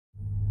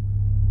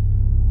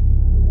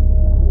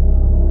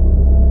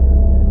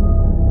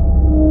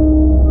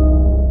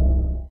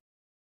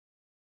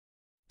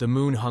The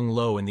moon hung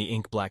low in the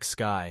ink-black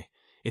sky,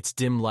 its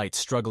dim light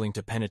struggling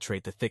to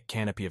penetrate the thick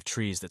canopy of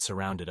trees that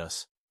surrounded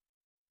us.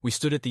 We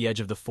stood at the edge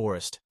of the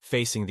forest,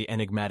 facing the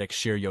enigmatic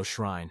Shiryo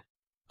Shrine,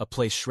 a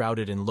place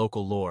shrouded in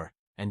local lore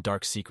and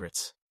dark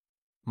secrets.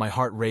 My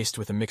heart raced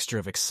with a mixture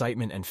of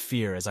excitement and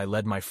fear as I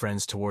led my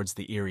friends towards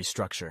the eerie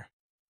structure.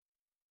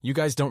 "You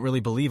guys don't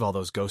really believe all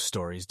those ghost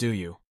stories, do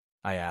you?"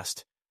 I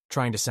asked,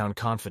 trying to sound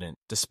confident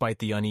despite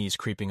the unease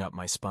creeping up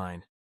my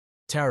spine.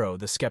 Taro,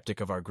 the skeptic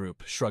of our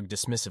group, shrugged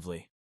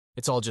dismissively.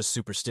 "It's all just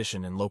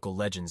superstition and local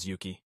legends,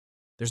 Yuki.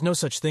 There's no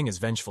such thing as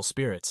vengeful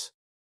spirits."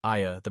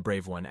 Aya, the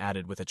brave one,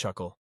 added with a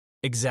chuckle.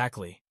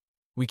 "Exactly.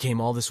 We came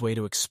all this way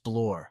to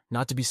explore,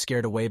 not to be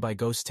scared away by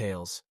ghost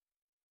tales."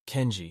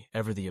 Kenji,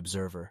 ever the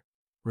observer,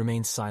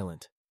 remained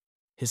silent,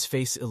 his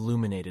face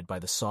illuminated by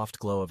the soft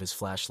glow of his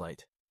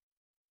flashlight.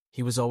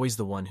 He was always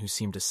the one who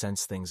seemed to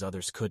sense things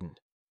others couldn't,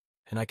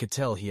 and I could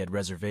tell he had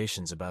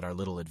reservations about our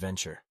little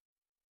adventure.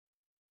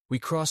 We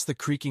crossed the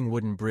creaking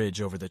wooden bridge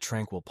over the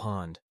tranquil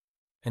pond,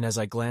 and as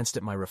I glanced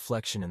at my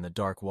reflection in the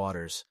dark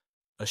waters,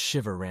 a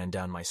shiver ran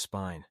down my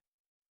spine.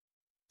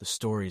 The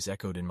stories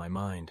echoed in my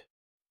mind,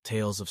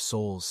 tales of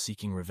souls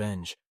seeking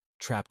revenge,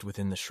 trapped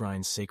within the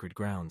shrine's sacred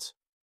grounds.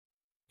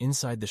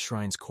 Inside the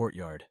shrine's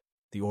courtyard,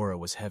 the aura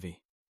was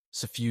heavy,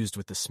 suffused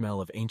with the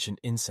smell of ancient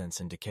incense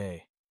and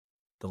decay.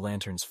 The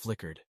lanterns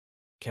flickered,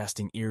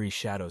 casting eerie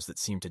shadows that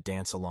seemed to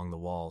dance along the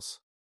walls.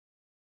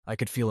 I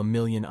could feel a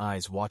million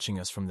eyes watching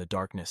us from the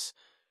darkness,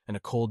 and a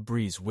cold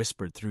breeze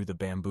whispered through the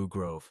bamboo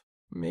grove.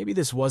 "Maybe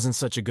this wasn't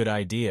such a good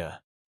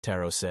idea,"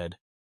 Taro said,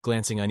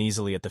 glancing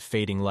uneasily at the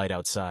fading light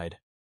outside.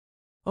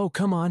 "Oh,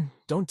 come on,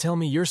 don't tell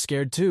me you're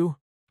scared too,"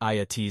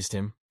 Aya teased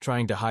him,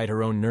 trying to hide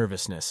her own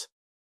nervousness.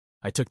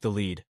 I took the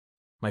lead,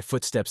 my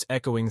footsteps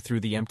echoing through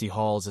the empty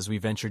halls as we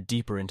ventured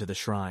deeper into the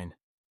shrine.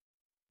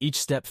 Each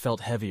step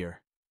felt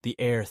heavier, the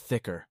air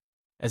thicker,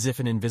 as if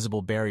an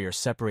invisible barrier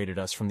separated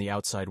us from the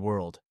outside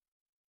world.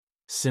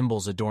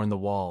 Symbols adorned the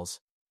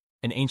walls,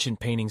 and ancient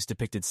paintings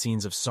depicted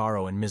scenes of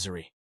sorrow and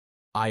misery.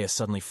 Aya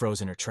suddenly froze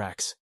in her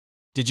tracks.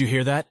 "Did you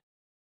hear that?"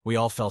 We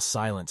all fell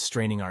silent,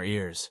 straining our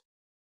ears.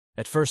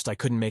 At first I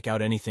couldn't make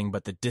out anything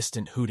but the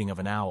distant hooting of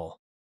an owl,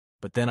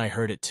 but then I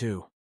heard it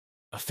too,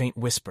 a faint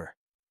whisper,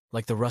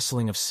 like the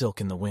rustling of silk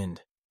in the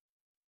wind.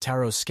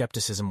 Taro's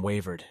skepticism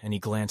wavered, and he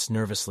glanced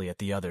nervously at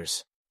the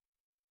others.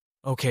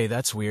 "Okay,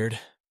 that's weird.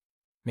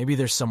 Maybe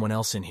there's someone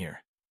else in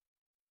here."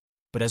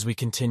 But as we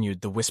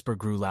continued, the whisper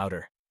grew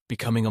louder,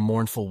 becoming a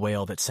mournful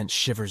wail that sent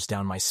shivers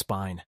down my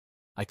spine.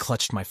 I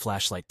clutched my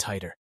flashlight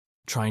tighter,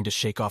 trying to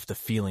shake off the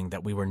feeling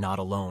that we were not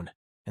alone.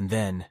 And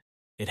then,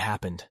 it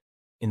happened.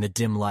 In the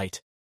dim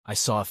light, I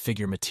saw a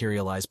figure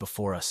materialize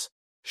before us,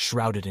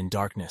 shrouded in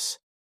darkness.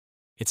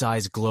 Its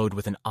eyes glowed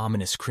with an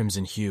ominous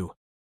crimson hue,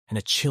 and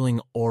a chilling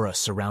aura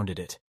surrounded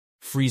it,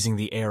 freezing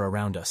the air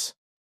around us.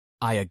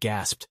 Aya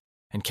gasped,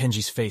 and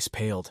Kenji's face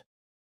paled.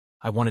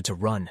 I wanted to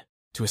run,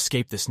 to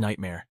escape this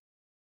nightmare,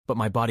 but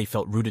my body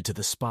felt rooted to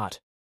the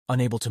spot,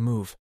 unable to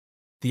move.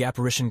 The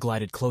apparition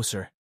glided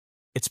closer,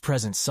 its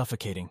presence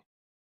suffocating.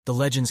 The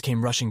legends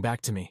came rushing back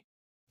to me,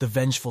 the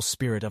vengeful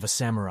spirit of a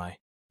samurai,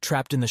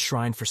 trapped in the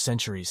shrine for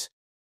centuries,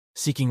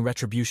 seeking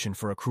retribution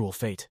for a cruel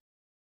fate.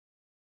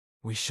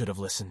 "We should have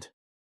listened,"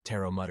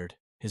 Taro muttered,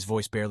 his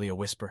voice barely a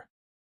whisper.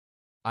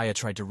 Aya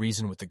tried to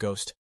reason with the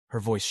ghost, her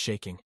voice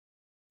shaking.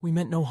 "We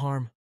meant no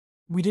harm.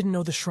 We didn't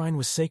know the shrine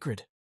was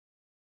sacred."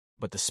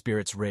 But the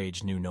spirit's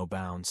rage knew no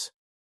bounds.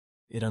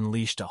 It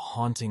unleashed a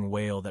haunting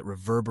wail that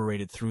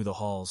reverberated through the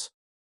halls,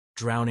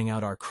 drowning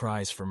out our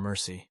cries for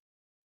mercy.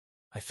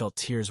 I felt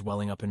tears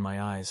welling up in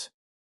my eyes,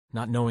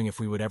 not knowing if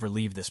we would ever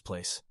leave this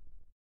place.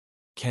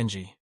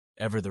 Kenji,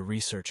 ever the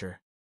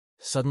researcher,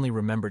 suddenly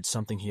remembered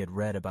something he had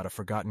read about a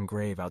forgotten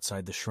grave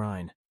outside the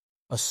shrine,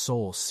 a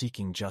soul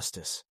seeking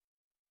justice.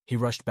 He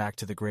rushed back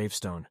to the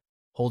gravestone,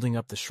 holding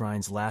up the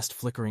shrine's last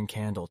flickering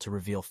candle to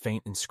reveal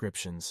faint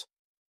inscriptions.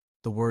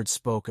 The words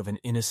spoke of an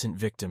innocent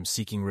victim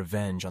seeking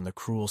revenge on the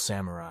cruel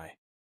samurai.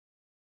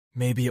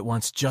 "Maybe it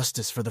wants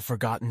justice for the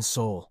forgotten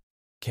soul,"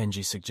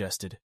 Kenji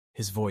suggested,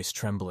 his voice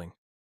trembling.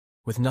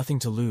 With nothing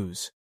to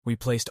lose, we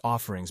placed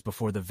offerings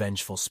before the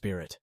vengeful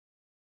spirit.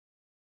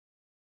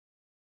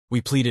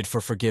 We pleaded for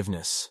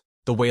forgiveness.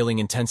 The wailing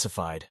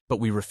intensified, but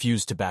we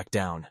refused to back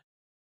down.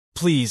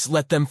 "Please,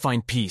 let them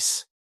find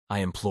peace," I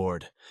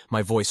implored,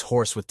 my voice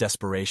hoarse with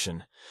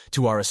desperation.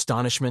 To our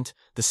astonishment,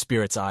 the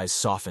spirit's eyes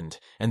softened,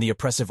 and the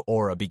oppressive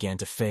aura began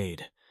to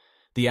fade.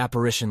 The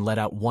apparition let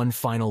out one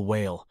final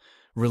wail,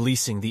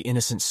 releasing the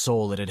innocent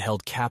soul it had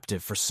held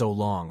captive for so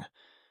long.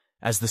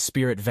 As the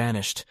spirit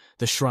vanished,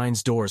 the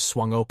shrine's doors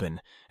swung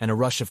open, and a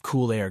rush of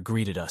cool air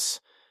greeted us.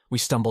 We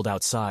stumbled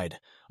outside,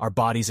 our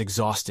bodies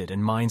exhausted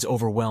and minds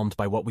overwhelmed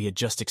by what we had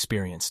just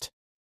experienced.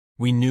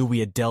 We knew we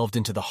had delved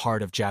into the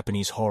heart of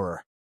Japanese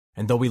horror,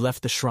 and though we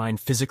left the shrine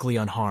physically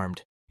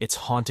unharmed, its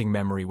haunting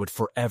memory would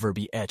forever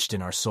be etched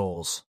in our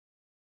souls.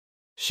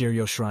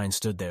 Shiryo Shrine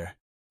stood there,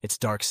 its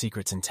dark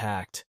secrets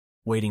intact,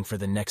 waiting for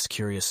the next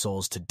curious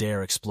souls to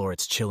dare explore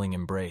its chilling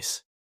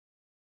embrace.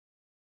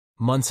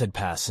 Months had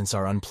passed since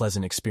our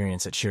unpleasant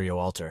experience at Shiryo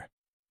Altar.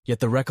 Yet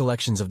the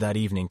recollections of that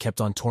evening kept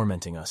on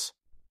tormenting us.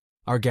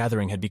 Our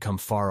gathering had become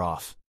far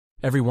off,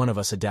 every one of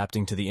us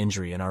adapting to the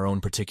injury in our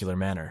own particular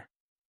manner.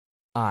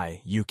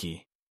 I,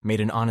 Yuki, made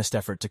an honest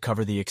effort to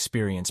cover the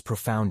experience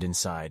profound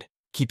inside,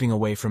 keeping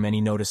away from any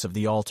notice of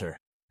the altar,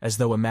 as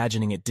though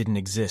imagining it didn't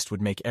exist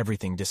would make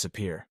everything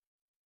disappear.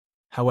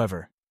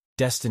 However,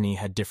 destiny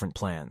had different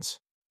plans.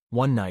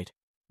 One night,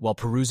 while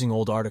perusing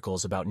old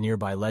articles about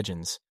nearby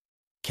legends,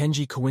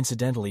 Kenji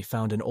coincidentally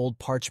found an old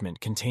parchment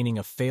containing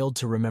a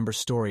failed-to-remember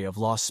story of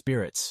lost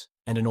spirits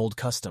and an old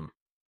custom.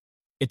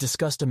 It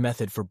discussed a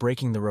method for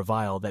breaking the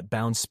revile that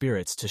bound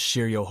spirits to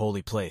Shiryo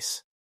holy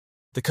place.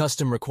 The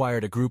custom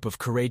required a group of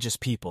courageous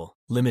people,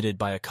 limited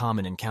by a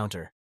common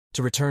encounter,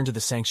 to return to the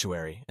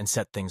sanctuary and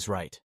set things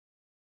right.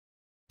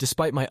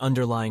 Despite my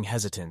underlying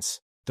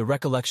hesitance, the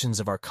recollections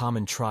of our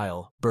common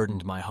trial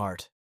burdened my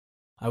heart.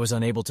 I was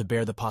unable to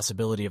bear the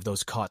possibility of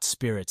those caught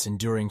spirits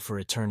enduring for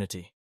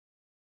eternity.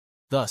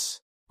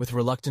 Thus, with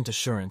reluctant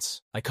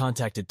assurance, I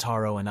contacted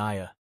Taro and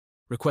Aya,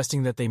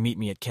 requesting that they meet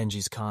me at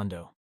Kenji's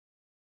condo.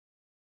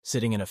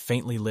 Sitting in a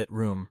faintly lit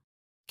room,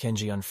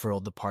 Kenji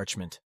unfurled the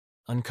parchment,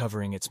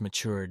 uncovering its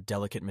matured,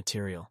 delicate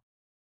material.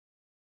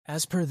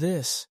 As per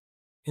this,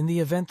 in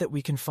the event that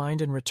we can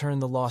find and return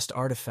the lost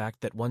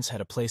artifact that once had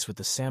a place with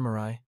the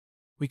samurai,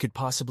 we could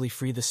possibly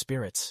free the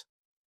spirits.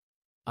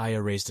 Aya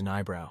raised an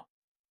eyebrow.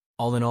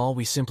 All in all,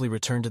 we simply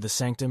return to the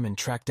sanctum and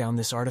track down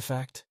this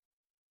artifact?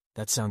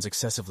 That sounds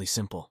excessively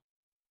simple.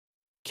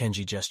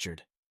 Kenji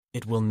gestured.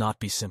 It will not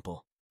be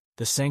simple.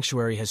 The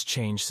sanctuary has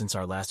changed since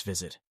our last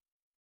visit.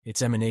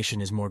 Its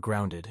emanation is more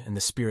grounded and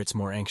the spirits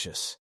more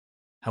anxious.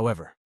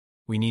 However,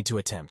 we need to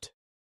attempt.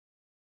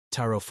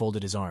 Taro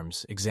folded his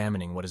arms,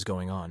 examining what is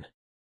going on.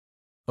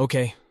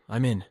 Okay,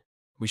 I'm in.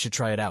 We should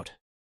try it out.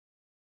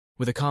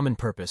 With a common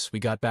purpose, we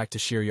got back to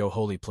Shiryo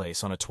Holy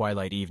Place on a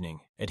twilight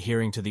evening,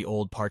 adhering to the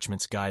old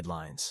parchment's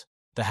guidelines.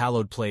 The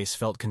hallowed place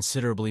felt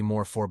considerably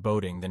more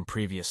foreboding than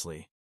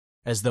previously,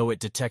 as though it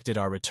detected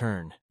our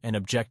return and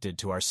objected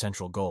to our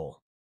central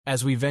goal.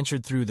 As we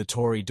ventured through the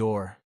torii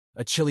door,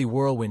 a chilly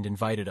whirlwind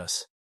invited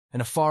us,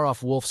 and a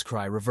far-off wolf's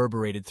cry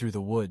reverberated through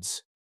the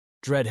woods.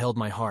 Dread held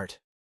my heart.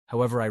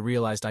 However, I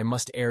realized I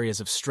must areas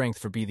of strength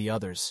for be the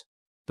others.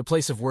 The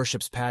place of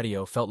worship's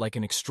patio felt like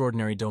an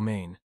extraordinary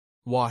domain,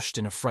 washed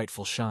in a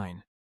frightful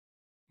shine.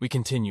 We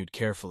continued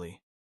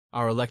carefully,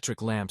 our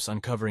electric lamps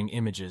uncovering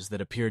images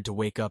that appeared to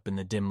wake up in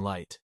the dim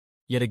light.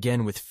 Yet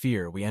again with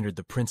fear we entered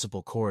the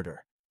principal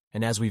corridor,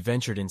 and as we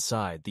ventured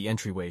inside, the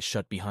entryway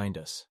shut behind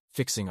us,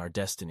 fixing our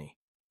destiny.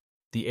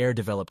 The air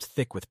developed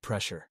thick with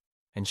pressure,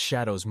 and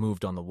shadows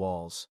moved on the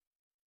walls.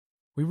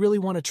 We really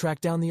want to track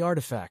down the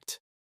artifact,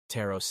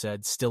 Taro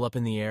said, still up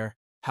in the air.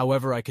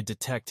 However, I could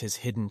detect his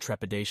hidden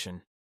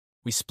trepidation.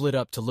 We split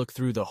up to look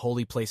through the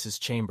holy place's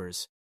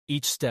chambers,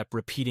 each step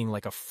repeating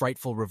like a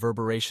frightful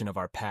reverberation of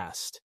our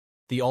past.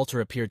 The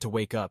altar appeared to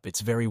wake up,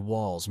 its very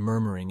walls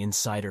murmuring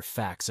insider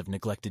facts of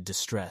neglected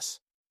distress.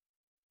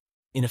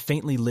 In a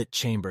faintly lit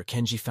chamber,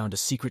 Kenji found a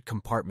secret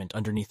compartment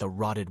underneath a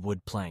rotted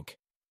wood plank.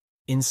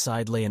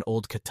 Inside lay an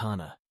old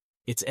katana,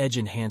 its edge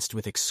enhanced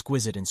with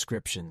exquisite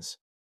inscriptions.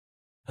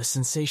 A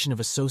sensation of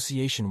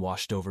association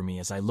washed over me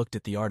as I looked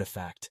at the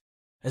artifact,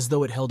 as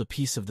though it held a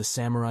piece of the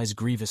samurai's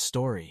grievous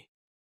story.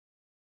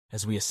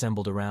 As we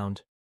assembled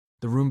around,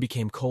 the room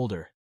became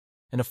colder,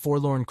 and a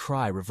forlorn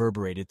cry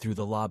reverberated through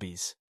the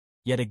lobbies.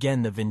 Yet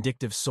again the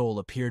vindictive soul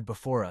appeared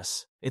before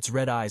us, its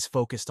red eyes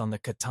focused on the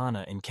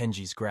katana in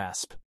Kenji's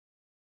grasp.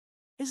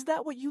 "Is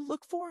that what you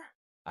look for?"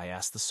 I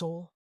asked the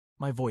soul,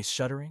 my voice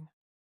shuddering.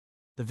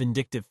 The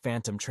vindictive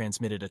phantom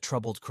transmitted a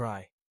troubled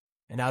cry,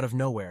 and out of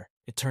nowhere,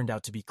 it turned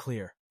out to be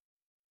clear.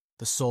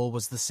 The soul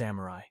was the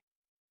samurai,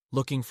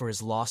 looking for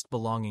his lost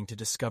belonging to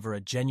discover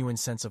a genuine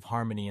sense of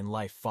harmony in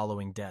life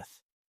following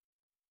death.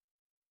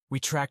 "We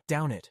tracked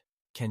down it,"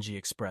 Kenji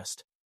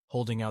expressed,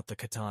 holding out the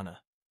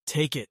katana.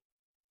 "Take it.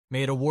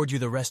 May it award you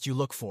the rest you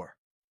look for."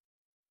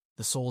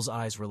 The soul's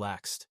eyes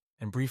relaxed,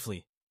 and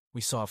briefly,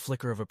 we saw a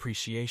flicker of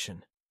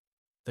appreciation.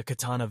 The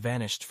katana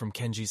vanished from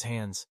Kenji's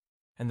hands,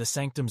 and the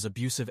sanctum's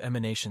abusive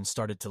emanation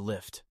started to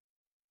lift.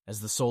 As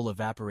the soul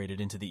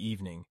evaporated into the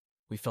evening,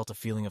 we felt a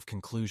feeling of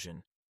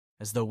conclusion,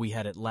 as though we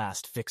had at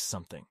last fixed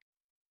something.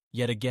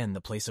 Yet again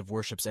the place of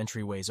worship's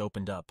entryways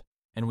opened up,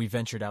 and we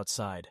ventured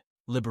outside,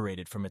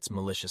 liberated from its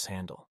malicious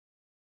handle.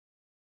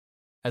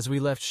 As we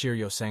left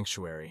Shiryo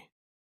Sanctuary,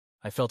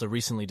 I felt a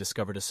recently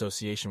discovered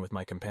association with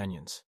my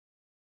companions.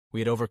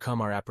 We had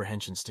overcome our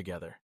apprehensions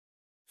together,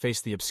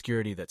 faced the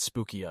obscurity that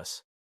spooky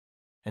us,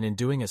 and in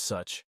doing as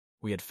such,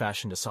 we had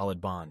fashioned a solid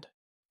bond.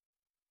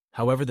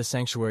 However the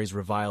sanctuary's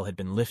revile had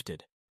been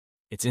lifted,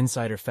 its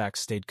insider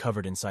facts stayed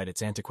covered inside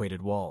its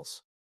antiquated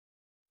walls,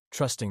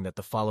 trusting that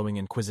the following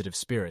inquisitive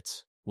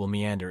spirits will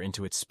meander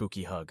into its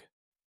spooky hug.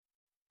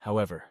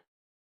 However,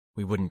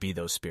 we wouldn't be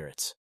those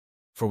spirits,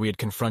 for we had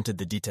confronted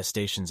the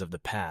detestations of the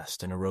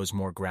past and arose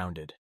more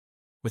grounded,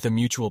 with a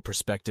mutual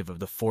perspective of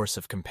the force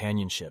of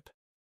companionship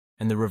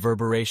and the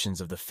reverberations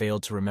of the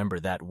failed to remember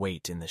that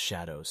wait in the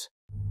shadows.